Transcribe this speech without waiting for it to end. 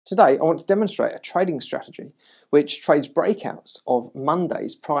Today I want to demonstrate a trading strategy which trades breakouts of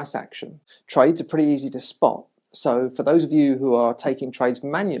Monday's price action. Trades are pretty easy to spot, so for those of you who are taking trades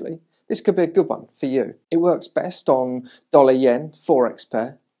manually, this could be a good one for you. It works best on dollar-yen Forex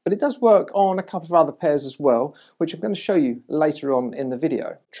pair, but it does work on a couple of other pairs as well, which I'm going to show you later on in the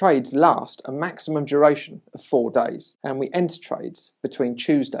video. Trades last a maximum duration of 4 days, and we enter trades between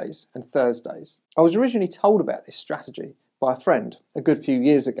Tuesdays and Thursdays. I was originally told about this strategy by a friend a good few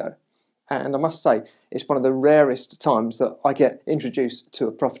years ago, and I must say it's one of the rarest times that I get introduced to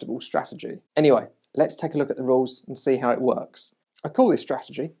a profitable strategy. Anyway, let's take a look at the rules and see how it works. I call this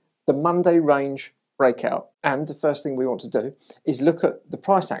strategy the Monday range breakout, and the first thing we want to do is look at the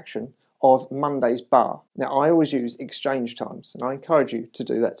price action of Monday's bar. Now I always use exchange times, and I encourage you to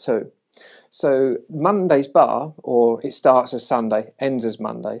do that too. So Monday's bar, or it starts as Sunday, ends as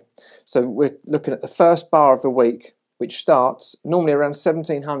Monday. So we're looking at the first bar of the week, which starts normally around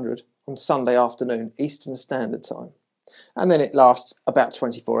 1700 on Sunday afternoon, Eastern Standard Time. And then it lasts about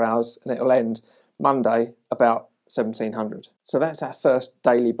 24 hours and it'll end Monday about 1700. So that's our first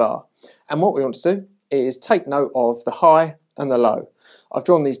daily bar. And what we want to do is take note of the high and the low. I've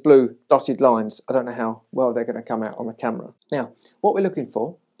drawn these blue dotted lines. I don't know how well they're going to come out on the camera. Now, what we're looking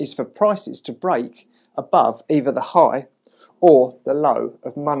for is for prices to break above either the high or the low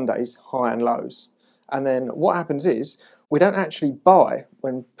of Monday's high and lows. And then what happens is we don't actually buy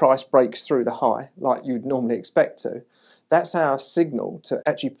when price breaks through the high like you'd normally expect to. That's our signal to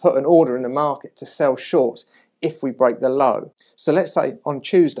actually put an order in the market to sell short if we break the low. So let's say on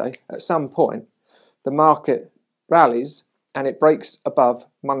Tuesday at some point the market rallies and it breaks above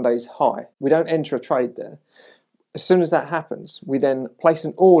Monday's high. We don't enter a trade there. As soon as that happens, we then place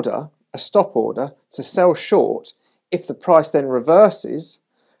an order, a stop order, to sell short if the price then reverses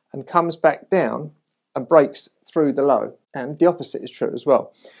and comes back down and breaks through the low. And the opposite is true as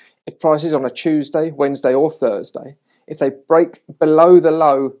well. If prices on a Tuesday, Wednesday or Thursday, if they break below the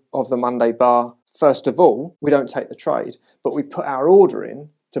low of the Monday bar, first of all, we don't take the trade, but we put our order in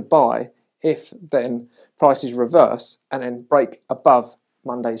to buy if then prices reverse and then break above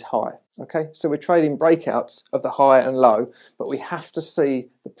Monday's high. Okay, so we're trading breakouts of the high and low, but we have to see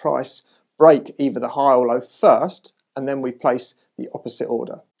the price break either the high or low first, and then we place the opposite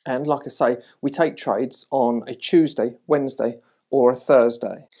order. And like I say, we take trades on a Tuesday, Wednesday or a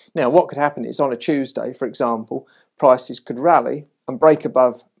Thursday. Now what could happen is on a Tuesday, for example, prices could rally and break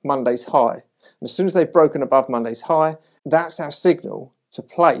above Monday's high. And as soon as they've broken above Monday's high, that's our signal to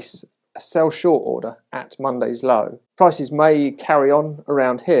place a sell short order at Monday's low. Prices may carry on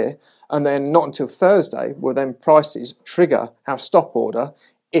around here, and then not until Thursday will then prices trigger our stop order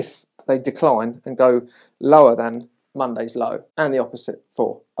if they decline and go lower than Monday's low, and the opposite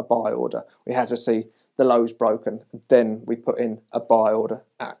for a buy order. We have to see the lows broken, then we put in a buy order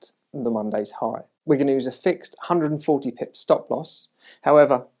at the Monday's high. We're going to use a fixed 140 pip stop loss.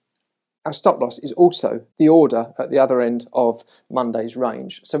 However, our stop loss is also the order at the other end of Monday's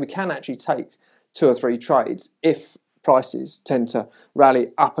range. So we can actually take 2 or 3 trades if prices tend to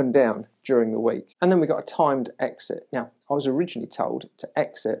rally up and down during the week. And then we got a timed exit. Now, I was originally told to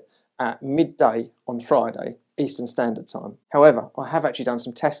exit at midday on Friday, Eastern Standard Time. However, I have actually done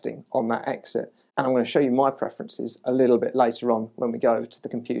some testing on that exit, and I'm going to show you my preferences a little bit later on when we go to the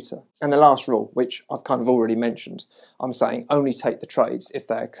computer. And the last rule, which I've kind of already mentioned, I'm saying only take the trades if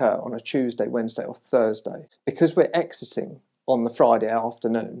they occur on a Tuesday, Wednesday or Thursday. Because we're exiting on the Friday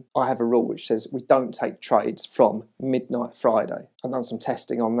afternoon, I have a rule which says we don't take trades from midnight Friday. I've done some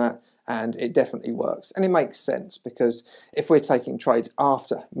testing on that and it definitely works. And it makes sense because if we're taking trades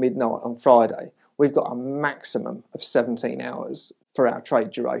after midnight on Friday, we've got a maximum of 17 hours for our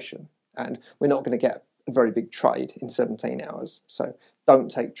trade duration. And we're not going to get a very big trade in 17 hours. So don't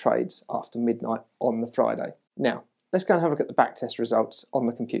take trades after midnight on the Friday. Now, let's go and have a look at the backtest results on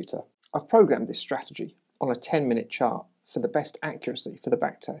the computer. I've programmed this strategy on a 10-minute chart for the best accuracy for the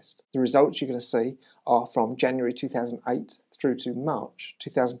backtest. The results you're going to see are from January 2008 through to March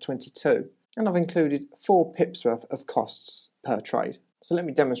 2022. And I've included 4 pips worth of costs per trade. So let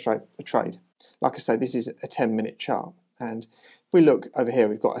me demonstrate a trade. Like I say, this is a 10-minute chart. And if we look over here,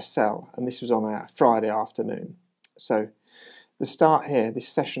 we've got a sell, and this was on a Friday afternoon. So the start here, this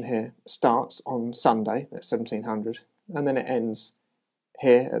session here, starts on Sunday at 1700, and then it ends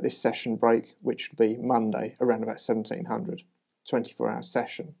here at this session break, which would be Monday around about 1700, 24-hour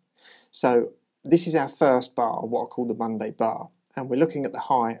session. So this is our first bar, what I call the Monday bar, and we're looking at the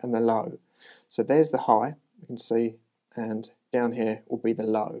high and the low. So there's the high, you can see, and down here will be the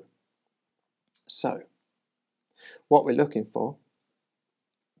low. So what we're looking for,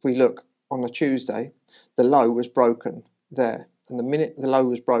 if we look on a Tuesday, the low was broken there, and the minute the low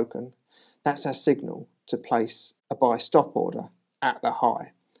was broken, that's our signal to place a buy stop order at the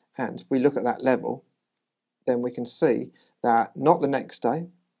high. And if we look at that level, then we can see that not the next day,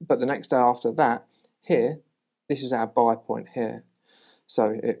 but the next day after that, here, this is our buy point here.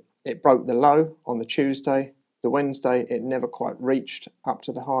 So it broke the low on the Tuesday. The Wednesday, it never quite reached up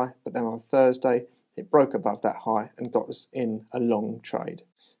to the high, but then on Thursday, it broke above that high and got us in a long trade.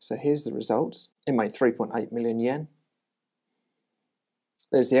 So here's the results. It made 3.8 million yen.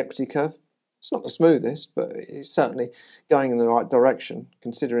 There's the equity curve. It's not the smoothest, but it's certainly going in the right direction,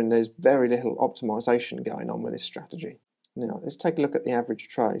 considering there's very little optimization going on with this strategy. Now, let's take a look at the average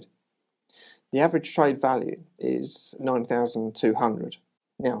trade. The average trade value is 9,200.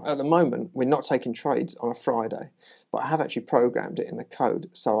 Now, at the moment, we're not taking trades on a Friday, but I have actually programmed it in the code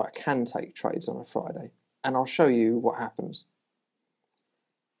so I can take trades on a Friday, and I'll show you what happens.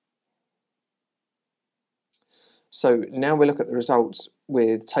 So now we look at the results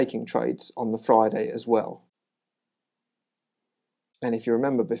with taking trades on the Friday as well. And if you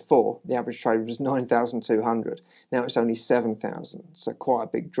remember before, the average trade was 9,200. Now it's only 7,000, so quite a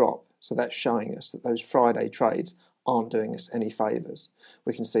big drop. So that's showing us that those Friday trades aren't doing us any favours.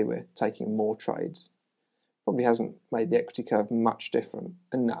 We can see we're taking more trades. Probably hasn't made the equity curve much different.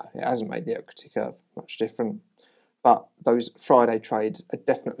 And no, it hasn't made the equity curve much different. But those Friday trades are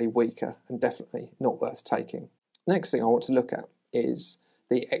definitely weaker and definitely not worth taking. The next thing I want to look at is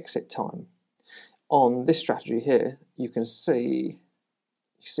the exit time. On this strategy here, you see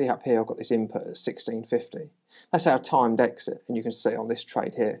up here I've got this input at 1650. That's our timed exit, and you can see on this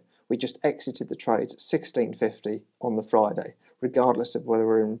trade here, we just exited the trades at 1650 on the Friday, regardless of whether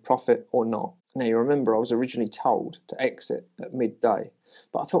we're in profit or not. Now you remember I was originally told to exit at midday,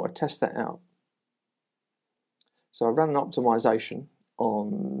 but I thought I'd test that out. So I ran an optimization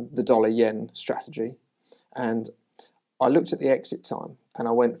on the dollar-yen strategy, and I looked at the exit time, and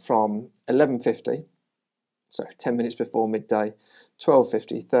I went from 11:50, so 10 minutes before midday,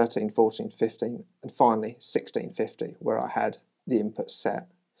 12:50, 13, 14, 15, and finally 16:50, where I had the input set.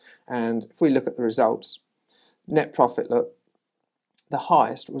 And if we look at the results, net profit, look, the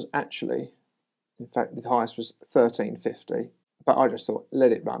highest was actually, in fact, the highest was 13.50, but I just thought,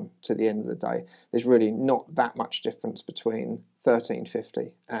 let it run to the end of the day. There's really not that much difference between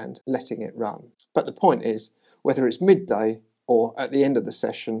 13.50 and letting it run. But the point is, whether it's midday or at the end of the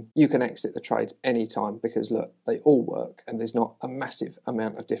session, you can exit the trades anytime because, look, they all work and there's not a massive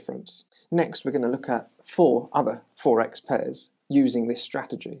amount of difference. Next, we're going to look at 4 other Forex pairs using this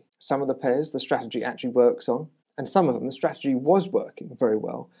strategy. Some of the pairs the strategy actually works on, and some of them the strategy was working very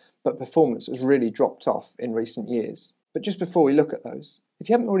well, but performance has really dropped off in recent years. But just before we look at those, if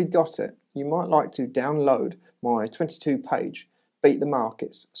you haven't already got it, you might like to download my 22-page Beat the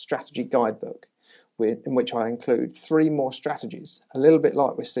Markets strategy guidebook, in which I include 3 more strategies, a little bit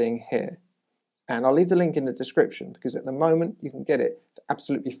like we're seeing here. And I'll leave the link in the description because at the moment you can get it for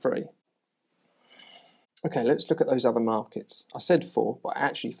absolutely free. Okay, let's look at those other markets. I said 4, but I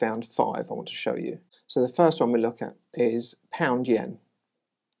actually found 5 I want to show you. So the first one we look at is pound yen.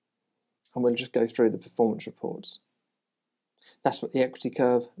 And we'll just go through the performance reports. That's what the equity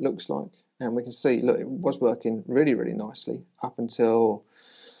curve looks like. And we can see, look, it was working really, really nicely up until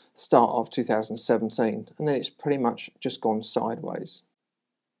the start of 2017. And then it's pretty much just gone sideways.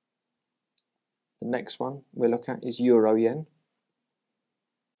 The next one we look at is euro yen.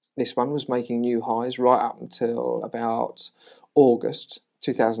 This one was making new highs right up until about August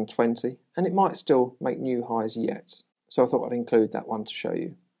 2020, and it might still make new highs yet. So I thought I'd include that one to show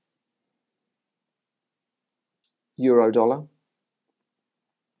you. Euro dollar.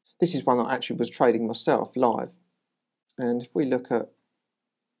 This is one that I actually was trading myself live. And if we look at,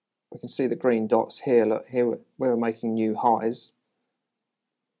 we can see the green dots here. Look, here we were making new highs,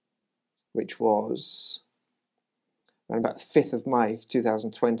 which was around about the 5th of May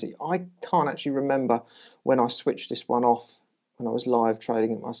 2020. I can't actually remember when I switched this one off when I was live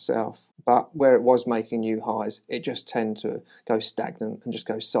trading it myself, but where it was making new highs, it just tended to go stagnant and just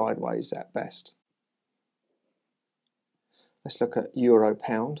go sideways at best. Let's look at euro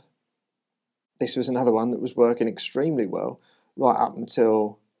pound. This was another one that was working extremely well right up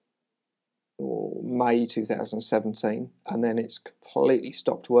until May 2017, and then it's completely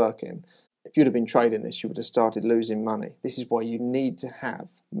stopped working. If you'd have been trading this, you would have started losing money. This is why you need to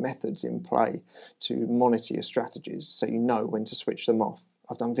have methods in play to monitor your strategies so you know when to switch them off.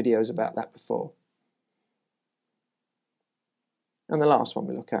 I've done videos about that before. And the last one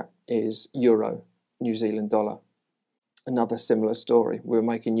we look at is euro, New Zealand dollar. Another similar story. We were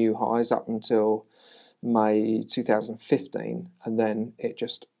making new highs up until May 2015, and then it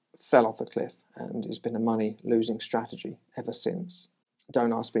just fell off a cliff and it's been a money losing strategy ever since.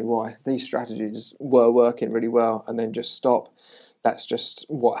 Don't ask me why. These strategies were working really well and then just stop. That's just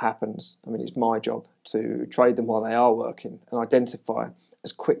what happens. I mean, it's my job to trade them while they are working and identify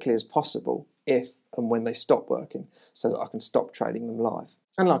as quickly as possible if and when they stop working so that I can stop trading them live.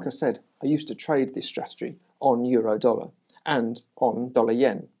 And like I said, I used to trade this strategy on euro dollar and on dollar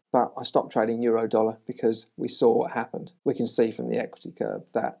yen, but I stopped trading euro dollar because we saw what happened. We can see from the equity curve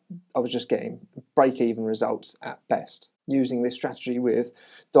that I was just getting break-even results at best. Using this strategy with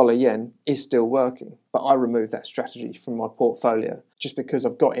dollar yen is still working, but I removed that strategy from my portfolio just because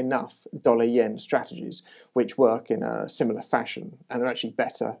I've got enough dollar yen strategies which work in a similar fashion and they're actually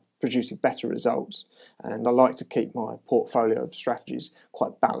better, producing better results, and I like to keep my portfolio of strategies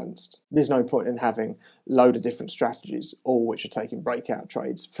quite balanced. There's no point in having a load of different strategies, all which are taking breakout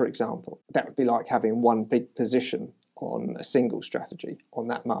trades, for example. That would be like having one big position on a single strategy on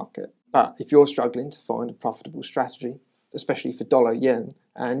that market. But if you're struggling to find a profitable strategy, especially for dollar yen,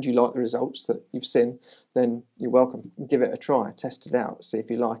 and you like the results that you've seen, then you're welcome. Give it a try, test it out, see if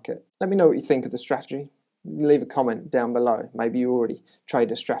you like it. Let me know what you think of the strategy. Leave a comment down below. Maybe you already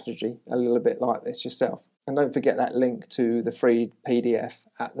trade a strategy a little bit like this yourself. And don't forget that link to the free PDF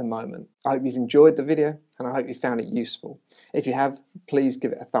at the moment. I hope you've enjoyed the video and I hope you found it useful. If you have, please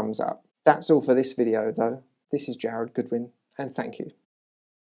give it a thumbs up. That's all for this video though. This is Jared Goodwin and thank you.